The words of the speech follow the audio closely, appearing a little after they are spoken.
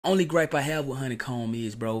Only gripe I have with Honeykomb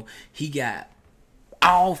is, bro, he got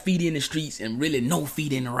all feet in the streets and really no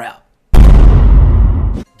feet in the rap.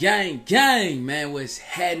 Gang, man, what's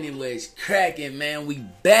happening, what's cracking, man? We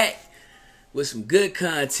back with some good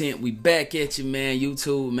content. We back at you, man.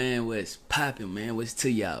 YouTube, man, what's popping, man? What's to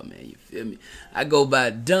y'all, man? You feel me? I go by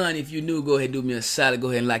Done. If you're new, go ahead and do me a solid. Go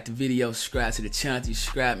ahead and like the video, subscribe to the channel. You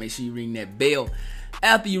subscribe, make sure you ring that bell.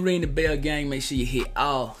 After you ring the bell, gang, make sure you hit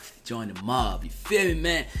all. Join the mob. You feel me,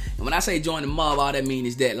 man? And when I say join the mob, all that means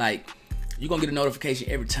is that, like, you're gonna get a notification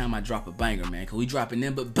every time I drop a banger, man. Cause we dropping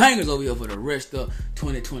them but bangers over here for the rest of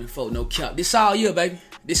 2024. No cap. This all year, baby.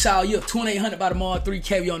 This all year. 2,800 by tomorrow.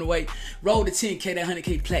 3K we on the way. Roll to 10K. That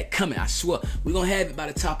 100K plaque coming. I swear. We gonna have it by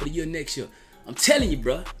the top of the year next year. I'm telling you,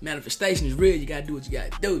 bro. Manifestation is real. You gotta do what you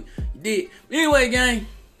gotta do. You did. Anyway, gang,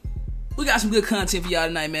 we got some good content for y'all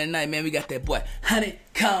tonight, man. Tonight, man, we got that boy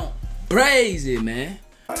HONEYKOMB BRAZY, man.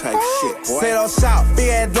 Type shit, boy. Say don't shout, big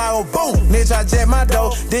ass blow, boom. Nigga I jet my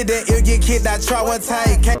dough. Did that ill get kicked, I try one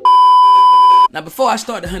time. Now before I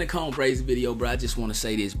start the HONEYKOMB BRAZY video, bro, I just want to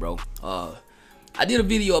say this, bro. I did a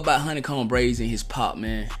video about HONEYKOMB BRAZY and his pop,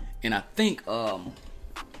 man. And I think I'm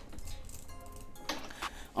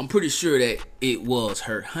pretty sure that it was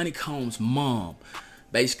her, Honeykomb's mom,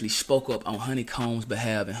 basically spoke up on Honeykomb's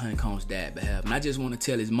behalf and Honeykomb's dad's behalf. And I just want to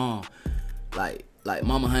tell his mom, like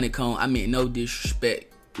Mama Honeykomb, I mean no disrespect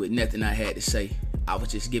with nothing I had to say. I was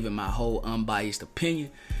just giving my whole unbiased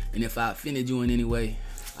opinion, and if I offended you in any way,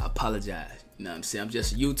 I apologize. You know what I'm saying? I'm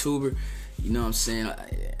just a YouTuber, you know what I'm saying?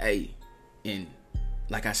 Hey, and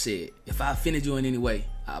like I said, if I offended you in any way,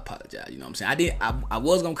 I apologize. You know what I'm saying? I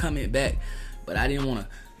was gonna comment back, but I didn't want to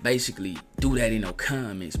basically do that in no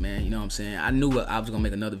comments, man. You know what I'm saying? I knew I was gonna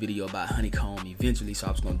make another video about Honeykomb eventually, so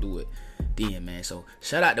I was gonna do it then, man. So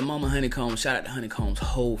shout out to Mama Honeykomb, shout out to Honeykomb's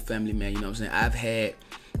whole family, man. You know what I'm saying? I've had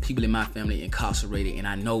people in my family incarcerated, and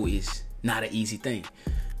I know it's not an easy thing.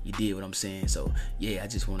 You did what I'm saying? So yeah, I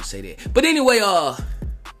just want to say that. But anyway,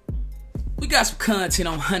 we got some content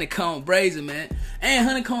on HONEYKOMB BRAZY, man. And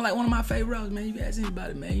Honeykomb like one of my favorite rappers, man. You can ask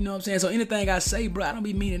anybody, man. You know what I'm saying? So anything I say, bro, I don't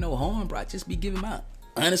be meaning no harm, bro. I just be giving my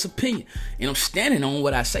honest opinion, and I'm standing on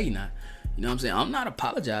what I say now. You know what I'm saying? I'm not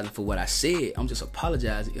apologizing for what I said. I'm just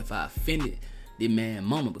apologizing if I offended the man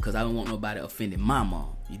mama, because I don't want nobody offending my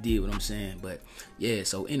mom. You did what I'm saying? But yeah,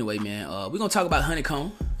 so anyway, man, we're gonna talk about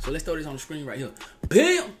Honeykomb. So let's throw this on the screen right here.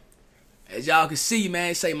 Bam! As y'all can see,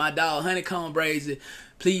 man, say my dog HONEYKOMB BRAZY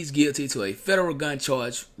pleads guilty to a federal gun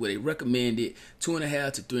charge with a recommended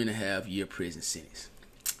 2.5 to 3.5 year prison sentence.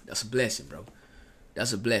 That's a blessing, bro.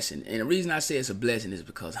 That's a blessing. And the reason I say it's a blessing is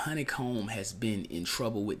because Honeykomb has been in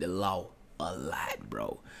trouble with the law a lot,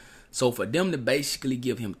 bro. So for them to basically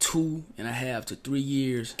give him 2.5 to 3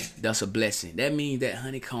 years, that's a blessing. That means that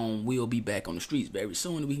Honeykomb will be back on the streets very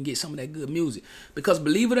soon, and we can get some of that good music. Because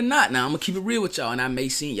believe it or not, now I'm gonna keep it real with y'all, and I may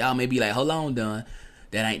see y'all may be like, hold on, Don,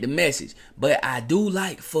 that ain't the message. But I do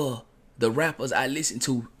like for the rappers I listen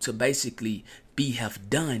to basically have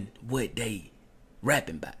done what they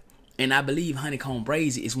rapping about. And I believe HONEYKOMB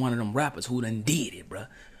BRAZY is one of them rappers who done did it, bro.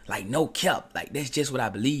 Like, no cap. Like, that's just what I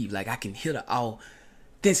believe. Like, I can hear the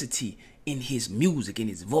authenticity in his music, in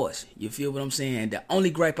his voice. You feel what I'm saying? The only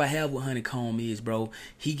gripe I have with Honeykomb is, bro,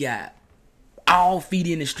 he got all feet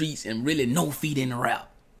in the streets and really no feet in the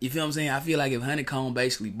rap. You feel what I'm saying? I feel like if Honeykomb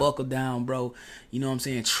basically buckle down, bro, you know what I'm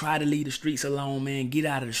saying, try to leave the streets alone, man, get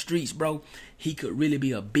out of the streets, bro, he could really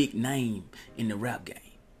be a big name in the rap game.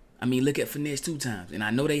 I mean, look at Finesse 2 Times. And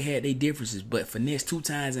I know they had their differences, but Finesse 2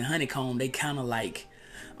 Times and Honeykomb, they kind of like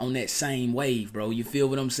on that same wave, bro. You feel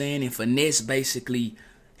what I'm saying? And Finesse, basically,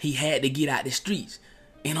 he had to get out the streets.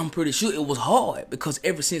 And I'm pretty sure it was hard, because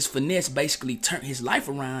ever since Finesse basically turned his life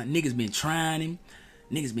around, niggas been trying him.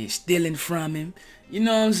 Niggas been stealing from him. You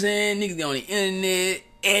know what I'm saying? Niggas on the internet,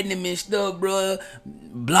 adding him and stuff, bro.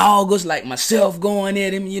 Bloggers like myself going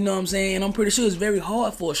at him, you know what I'm saying? And I'm pretty sure it's very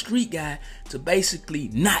hard for a street guy to basically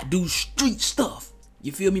not do street stuff.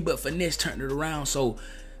 You feel me? But Finesse turned it around. So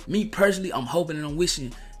me personally, I'm hoping and I'm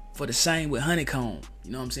wishing for the same with Honeykomb.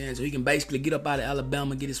 You know what I'm saying? So he can basically get up out of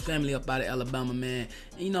Alabama, get his family up out of Alabama, man.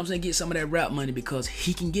 And you know what I'm saying? Get some of that rap money, because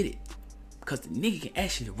he can get it. Because the nigga can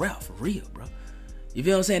actually rap for real, bro. You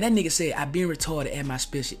feel what I'm saying? That nigga said, I been retarded at my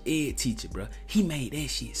special ed teacher, bro. He made that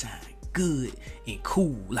shit sound good and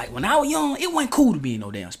cool. Like, when I was young, it wasn't cool to be in no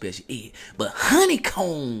damn special ed. But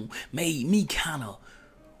Honeykomb made me kind of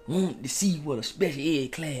want to see what a special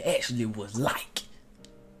ed class actually was like.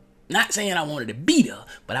 Not saying I wanted to be there,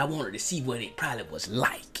 but I wanted to see what it probably was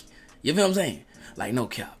like. You feel what I'm saying? Like, no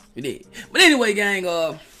cap. You did. But anyway, gang,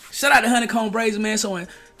 Shout out to Honeykomb Brazy, man. So in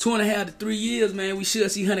 2.5 to 3 years, man, we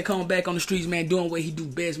should see Honeykomb back on the streets, man, doing what he do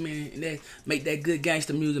best, man. And that make that good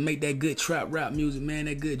gangster music, make that good trap rap music, man,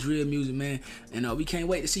 that good drill music, man. And we can't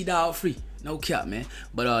wait to see Dog Free. No cap, man.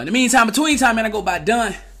 But in the meantime, between time, man, I go by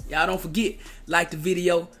done. Y'all don't forget, like the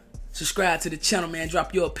video, subscribe to the channel, man.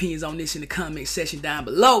 Drop your opinions on this in the comment section down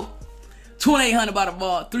below. 2,800 by the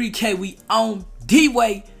ball, 3K we on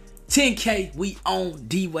D-Way, 10K we on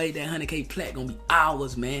D-Way. That 100K plat gonna be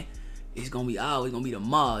ours, man. It's gonna be ours. It's gonna be the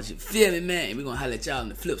Mars. You feel me, man? And we gonna holler at y'all on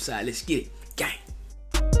the flip side. Let's get it. Gang.